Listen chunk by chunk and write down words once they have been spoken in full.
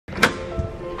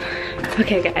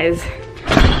Okay guys,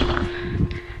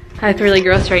 I feel really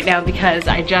gross right now because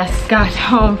I just got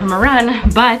home from a run,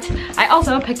 but I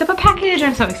also picked up a package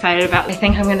I'm so excited about. I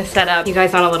think I'm gonna set up you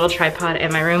guys on a little tripod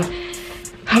in my room.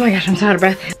 Oh my gosh, I'm so out of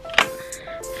breath.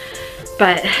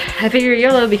 But I figure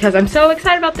YOLO because I'm so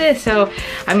excited about this, so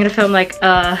I'm gonna film like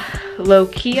a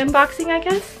low-key unboxing, I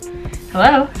guess.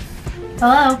 Hello?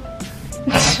 Hello?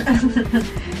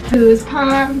 Who's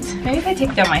pumped? Maybe if I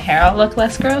take down my hair, I'll look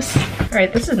less gross. All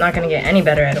right, this is not gonna get any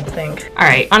better, I don't think. All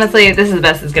right, honestly, this is the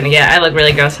best it's gonna get. I look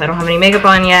really gross. I don't have any makeup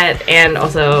on yet, and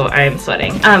also I'm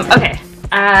sweating. Okay,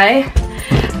 I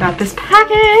got this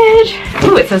package.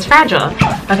 Ooh, it says fragile.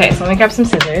 Okay, so let me grab some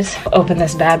scissors. Open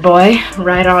this bad boy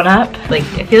right on up. Like,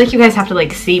 I feel like you guys have to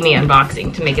like see me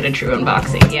unboxing to make it a true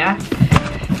unboxing, yeah?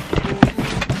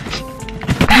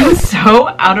 I'm so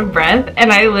out of breath,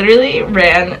 and I literally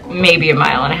ran maybe a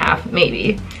mile and a half,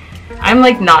 maybe. I'm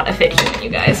like not a fit human, you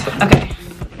guys. Okay.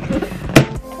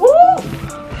 Woo!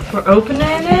 We're opening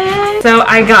it. So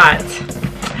I got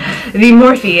the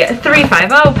Morphe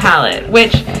 35o palette,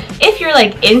 which if you're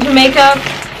like into makeup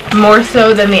more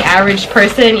so than the average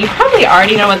person, you probably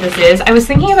already know what this is. I was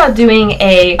thinking about doing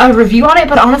a review on it,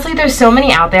 but honestly there's so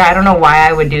many out there, I don't know why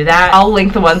I would do that. I'll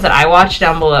link the ones that I watched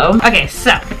down below. Okay,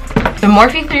 so the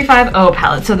Morphe 35o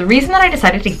palette. So the reason that I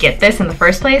decided to get this in the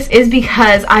first place is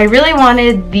because I really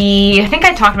wanted I think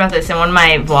I talked about this in one of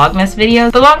my Vlogmas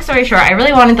videos, but long story short, I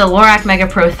really wanted the Lorac Mega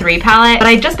Pro 3 palette, but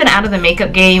I'd just been out of the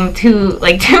makeup game too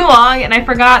long, and I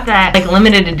forgot that like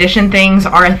limited edition things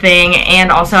are a thing, and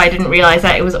also I didn't realize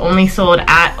that it was only sold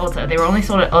at Ulta. They were only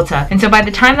sold at Ulta. And so by the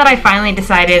time that I finally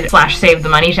decided / save the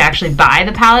money to actually buy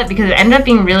the palette, because it ended up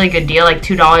being a really good deal, like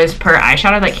 $2 per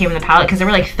eyeshadow that came in the palette, because there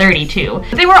were like 32.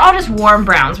 But they were all just warm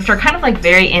browns, which are kind of like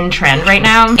very in trend right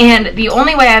now. And the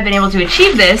only way I've been able to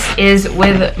achieve this is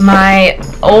with my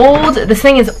this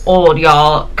thing is old,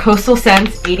 y'all, Coastal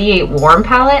Scents 88 Warm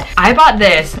palette. I bought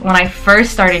this when I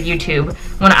first started YouTube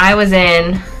when I was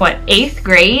in, what, 8th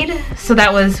grade? So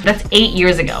that's 8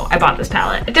 years ago I bought this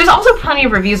palette. There's also plenty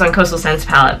of reviews on Coastal Scents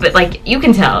palette, but like you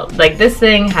can tell, like this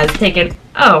thing has taken,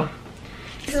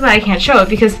 this is why I can't show it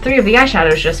because 3 of the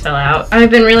eyeshadows just fell out. I've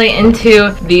been really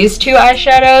into these 2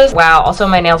 eyeshadows. Wow, also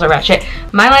my nails are ratchet.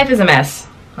 My life is a mess.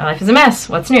 My life is a mess.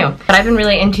 What's new? But I've been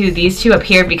really into these 2 up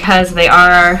here because they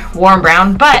are warm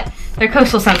brown, but they're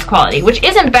Coastal Scents quality, which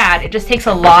isn't bad. It just takes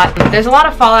a lot. There's a lot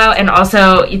of fallout, and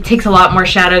also it takes a lot more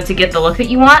shadow to get the look that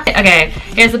you want. Okay,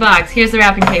 here's the box. Here's the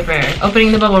wrapping paper.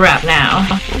 Opening the bubble wrap now.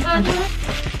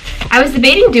 I was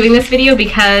debating doing this video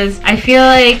because I feel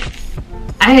like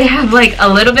I have like a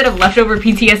little bit of leftover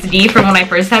PTSD from when I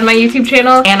first had my YouTube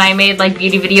channel, and I made like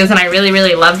beauty videos and I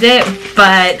really loved it,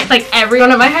 but like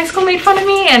everyone at my high school made fun of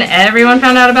me and everyone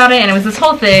found out about it, and it was this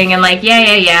whole thing, and like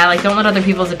yeah, like don't let other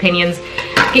people's opinions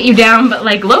get you down, but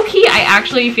like low-key I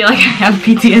actually feel like I have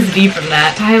PTSD from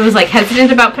that. I was like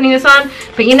hesitant about putting this on,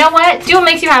 but you know what? Do what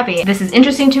makes you happy. This is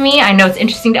interesting to me. I know it's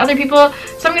interesting to other people,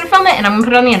 so I'm gonna film it and I'm gonna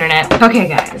put it on the internet. Okay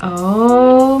guys.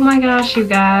 Oh my gosh, you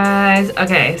guys.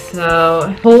 Okay, so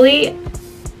holy,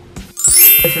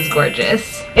 this is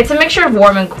gorgeous. It's a mixture of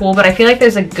warm and cool, but I feel like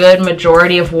there's a good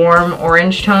majority of warm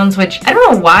orange tones, which I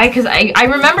don't know why, because I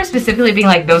remember specifically being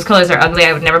like, those colors are ugly,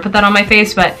 I would never put that on my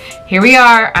face, but here we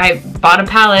are. I bought a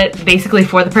palette basically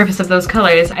for the purpose of those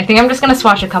colors. I think I'm just gonna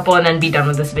swatch a couple and then be done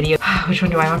with this video. Which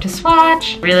one do I want to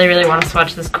swatch? Really want to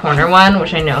swatch this corner one,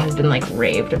 which I know has been like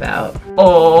raved about.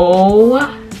 Oh,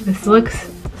 this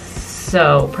looks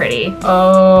so pretty.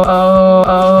 Oh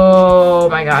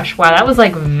my gosh. Wow, that was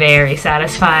like very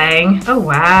satisfying. Oh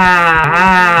wow.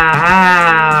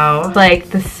 Like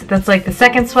this, that's like the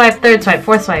second swipe, third swipe,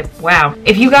 fourth swipe. Wow.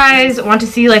 If you guys want to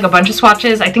see like a bunch of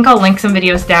swatches, I think I'll link some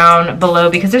videos down below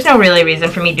because there's no really reason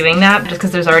for me doing that just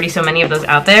because there's already so many of those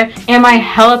out there. Am I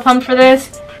hella pumped for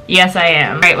this? Yes, I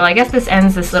am. All right, well, I guess this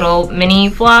ends this little mini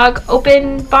vlog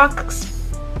open box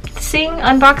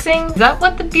unboxing. Is that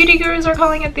what the beauty gurus are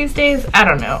calling it these days? I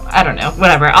don't know.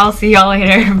 Whatever. I'll see y'all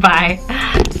later. Bye.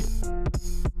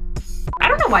 I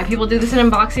don't know why people do this in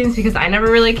unboxings because I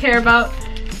never really care about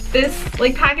this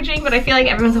like packaging, but I feel like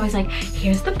everyone's always like,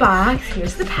 here's the box,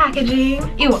 here's the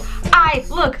packaging. Ew, I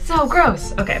look so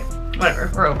gross. Okay, whatever.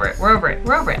 We're over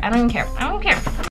it. I don't even care.